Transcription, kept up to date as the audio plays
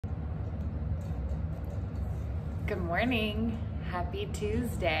Good morning. Happy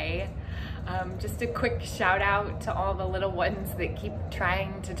Tuesday. Just a quick shout out to all the little ones that keep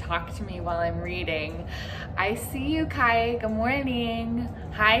trying to talk to me while I'm reading. I see you, Kai. Good morning.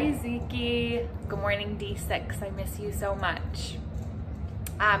 Hi, Ziki. Good morning, D6. I miss you so much.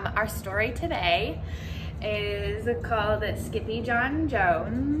 Our story today is called Skippyjon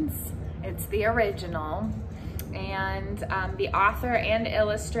Jones. It's the original. And the author and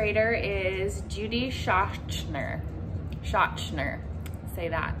illustrator is Judy Schachner. Say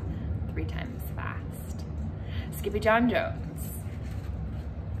that 3 times fast. Skippyjon Jones.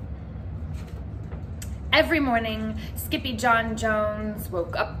 Every morning, Skippyjon Jones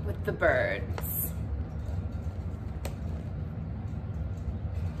woke up with the birds.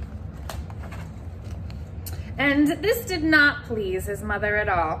 And this did not please his mother at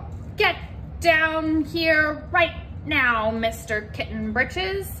all. "Get down here right now, Mr. Kitten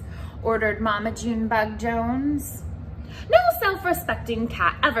Britches," ordered Mama Junebug Jones. "No self-respecting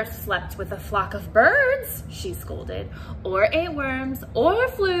cat ever slept with a flock of birds," she scolded, "or ate worms, or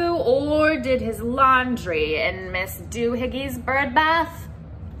flew, or did his laundry in Miss Doohiggy's bird bath."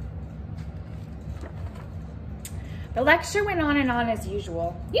 The lecture went on and on as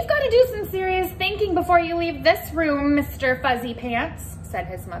usual. "You've got to do some serious thinking before you leave this room, Mr. Fuzzy Pants," said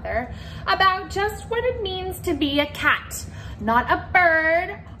his mother, "about just what it means to be a cat. Not a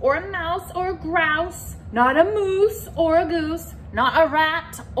bird, or a mouse, or a grouse, not a moose, or a goose, not a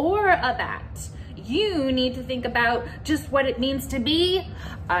rat, or a bat. You need to think about just what it means to be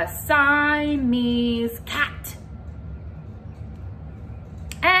a Siamese cat.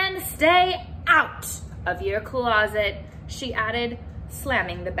 And stay out of your closet," she added,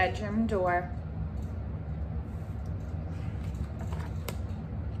 slamming the bedroom door.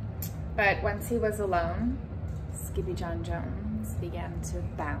 But once he was alone, Skippyjon Jones began to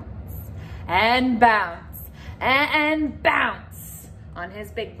bounce and bounce and bounce on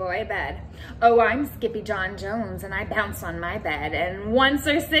his big boy bed. "Oh, I'm Skippyjon Jones and I bounce on my bed, and once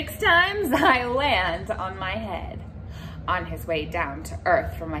or 6 times I land on my head." On his way down to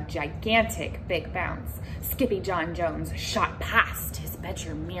earth from a gigantic big bounce, Skippyjon Jones shot past his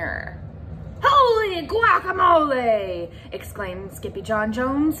bedroom mirror. "Holy guacamole!" exclaimed Skippyjon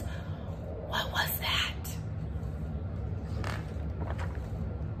Jones. "What was that?"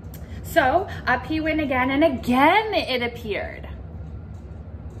 So up he went again, and again it appeared.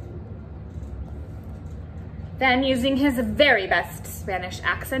 Then, using his very best Spanish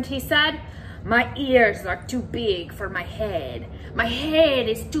accent, he said, "My ears are too big for my head. My head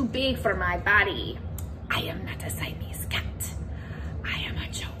is too big for my body. I am not a Siamese cat. I am a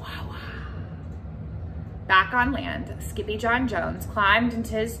Chihuahua." Back on land, Skippyjon Jones climbed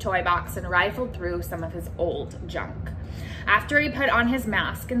into his toy box and rifled through some of his old junk. After he put on his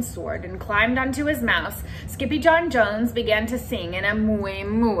mask and sword and climbed onto his mouse, Skippyjon Jones began to sing in a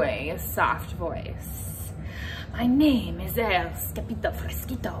muy soft voice. "My name is El Skipito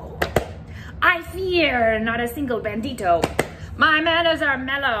Fresquito. I fear not a single bandito. My manners are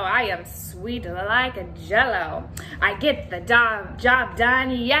mellow. I am sweet like a jello. I get the job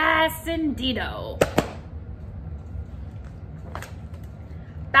done, yes indeedo."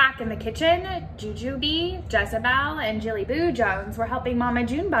 Back in the kitchen, Jujubee, Jezebel, and Jilly Boo Jones were helping Mama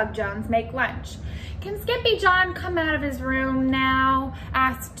Junebug Jones make lunch. "Can Skippyjon come out of his room now?"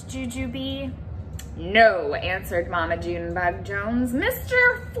 asked Jujubee. "No," answered Mama Junebug Jones.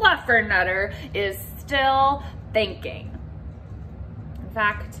 "Mr. Fluffernutter is still thinking." In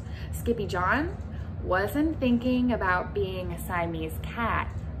fact, Skippyjon wasn't thinking about being a Siamese cat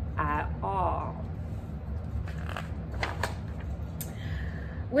at all.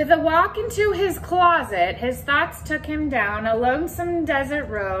 With a walk into his closet, his thoughts took him down a lonesome desert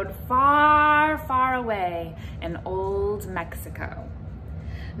road far, far away in old Mexico.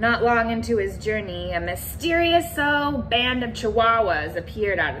 Not long into his journey, a mysterious band of Chihuahuas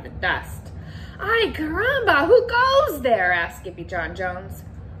appeared out of the dust. "Ay, caramba, who goes there?" asked Skippyjon Jones.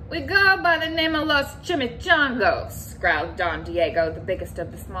 "We go by the name of Los Chimichangos," growled Don Diego, the biggest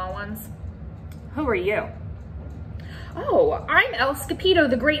of the small ones. "Who are you?" "Oh, I'm El Skipito,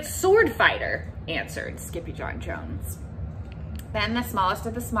 the great sword fighter," answered Skippyjon Jones. Then the smallest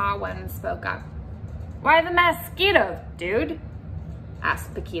of the small ones spoke up. "Why the mosquito, dude?"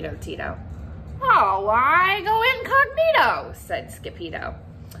 asked Paquito Tito. "Oh, I go incognito," said Skippito.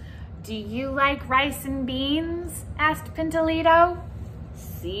 "Do you like rice and beans?" asked Pintalito.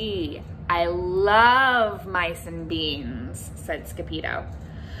 "See, I love mice and beans," said Skippito.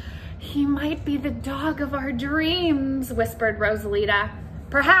 "He might be the dog of our dreams," whispered Rosalita.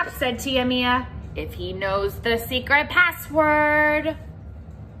 "Perhaps," said Tia Mia, "if he knows the secret password."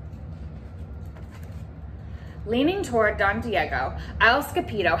 Leaning toward Don Diego, El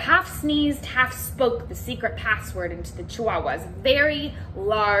Skippyjo half sneezed, half spoke the secret password into the Chihuahua's very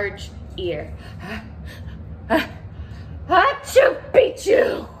large ear.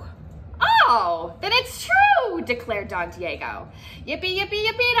 Achoo-pichoo! Oh, then it's true, declared Don Diego. Yippee, yippee,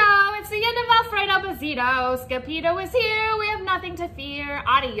 yippee-do, it's the end of Alfredo Bazito. Skippyjo is here, we have nothing to fear.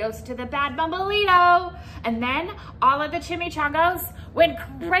 Adios to the bad bumbleito. And then all of the chimichangos went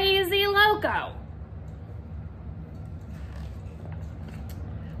crazy loco.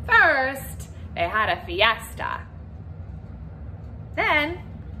 First, they had a fiesta. Then,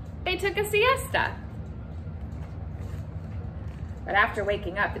 they took a siesta. But after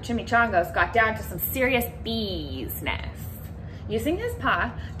waking up, the chimichangos got down to some serious business. Using his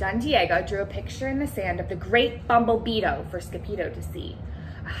paw, Don Diego drew a picture in the sand of the great bumblebeeto for Skippyjo to see.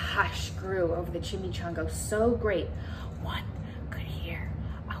 A hush grew over the chimichango so great, one could hear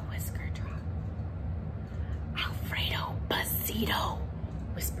a whisker drop. Alfredo Bazito,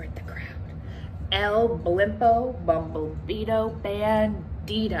 whispered the crowd. El Blimpo Bumblebeeto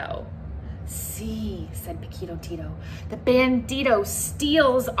Bandito. See, said Paquito Tito, the bandito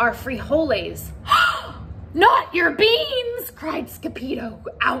steals our frijoles. Not your beans, cried Skippyjo,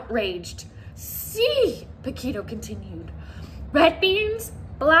 outraged. See, Paquito continued, red beans,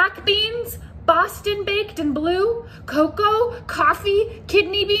 black beans, Boston baked and blue, cocoa, coffee,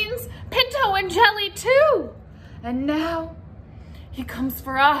 kidney beans, pinto and jelly too. And now he comes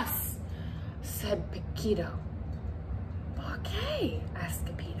for us, said Paquito. Okay, asked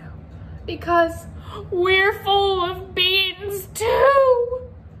Skippyjo. Because we're full of beans too.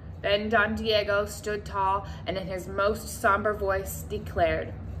 Then Don Diego stood tall and in his most somber voice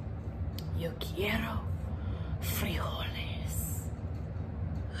declared, Yo quiero frijoles.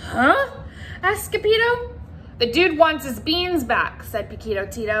 Huh? asked Skippyjo. The dude wants his beans back, said Paquito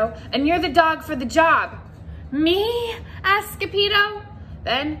Tito, and you're the dog for the job. Me? asked Skippyjo.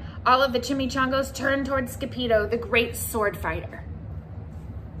 Then all of the chimichangos turned toward Skippyjo, the great sword fighter.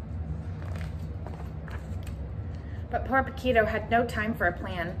 But poor Paquito had no time for a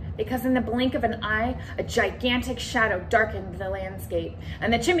plan, because in the blink of an eye, a gigantic shadow darkened the landscape,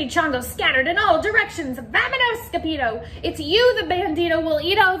 and the chimichangos scattered in all directions. Vamonos, Skippyjo! It's you the bandito will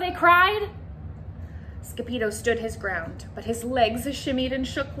eat-o, they cried. Skippyjo stood his ground, but his legs shimmied and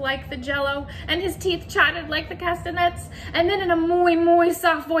shook like the jello, and his teeth chattered like the castanets, and then in a muy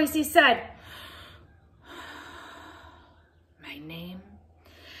soft voice he said, My name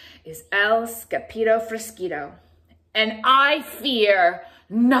is El Skippyjo Fresquito, and I fear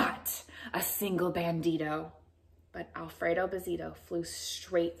not a single bandito. But Alfredo Bazito flew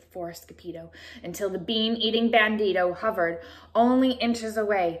straight for Skippyjo until the bean-eating bandito hovered only inches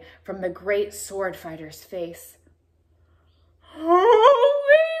away from the great sword fighter's face. Holy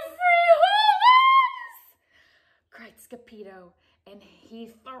frijoles! cried Skippyjo, and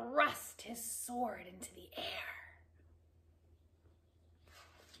he thrust his sword into the air.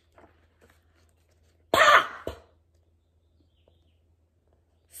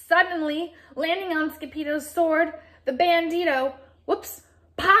 Suddenly, landing on Skippyjo's sword, the bandito,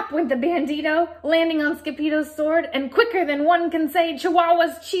 pop went the bandito, landing on Skippyjo's sword, and quicker than one can say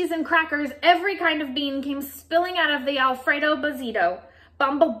Chihuahuas, cheese, and crackers, every kind of bean came spilling out of the Alfredo Bazito,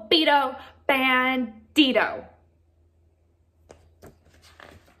 bumblebeeto, bandito.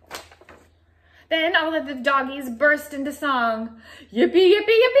 Then all of the doggies burst into song. Yippee, yippee,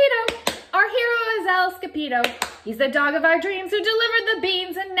 yippee-do! Our hero is El Skippyjo. He's the dog of our dreams who delivered the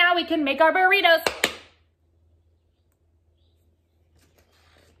beans, and now we can make our burritos.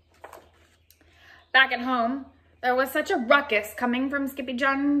 Back at home, there was such a ruckus coming from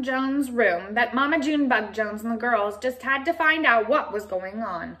Skippyjon Jones' room that Mama Junebug Jones and the girls just had to find out what was going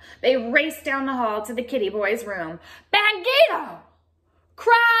on. They raced down the hall to the kitty boy's room. Bangito!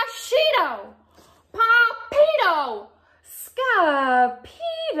 Crashito! Papito!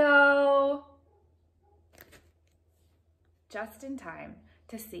 Skippyjo! Just in time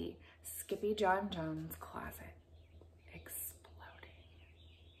to see Skippyjon Jones' closet exploding.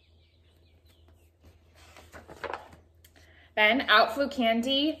 Then out flew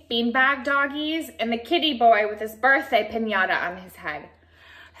Candy, beanbag doggies, and the kitty boy with his birthday piñata on his head.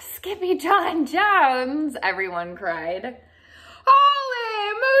 Skippyjon Jones, everyone cried.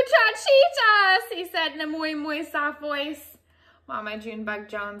 Holy muchachitas, he said in a muy soft voice. Mama Junebug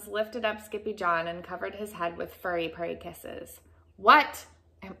Jones lifted up Skippyjon and covered his head with furry kisses. What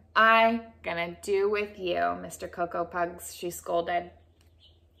am I gonna do with you, Mr. Cocoa Pugs, she scolded.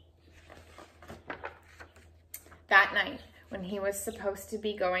 That night, when he was supposed to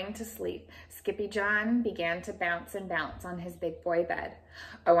be going to sleep, Skippyjon began to bounce and bounce on his big boy bed.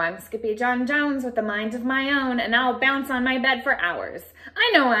 Oh, I'm Skippyjon Jones with a mind of my own, and I'll bounce on my bed for hours.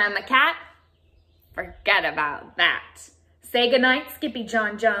 I know I'm a cat. Forget about that. Say goodnight,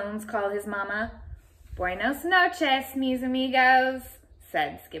 Skippyjon Jones, called his mama. Buenos noches, mis amigos,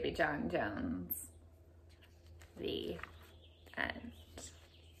 said Skippyjon Jones. The end.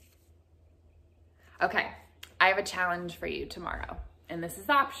 Okay, I have a challenge for you tomorrow, and this is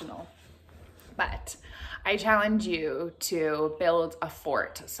optional, but I challenge you to build a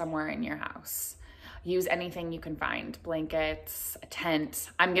fort somewhere in your house. Use anything you can find, blankets, a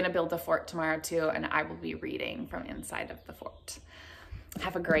tent. I'm gonna build a fort tomorrow too, and I will be reading from inside of the fort.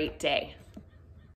 Have a great day.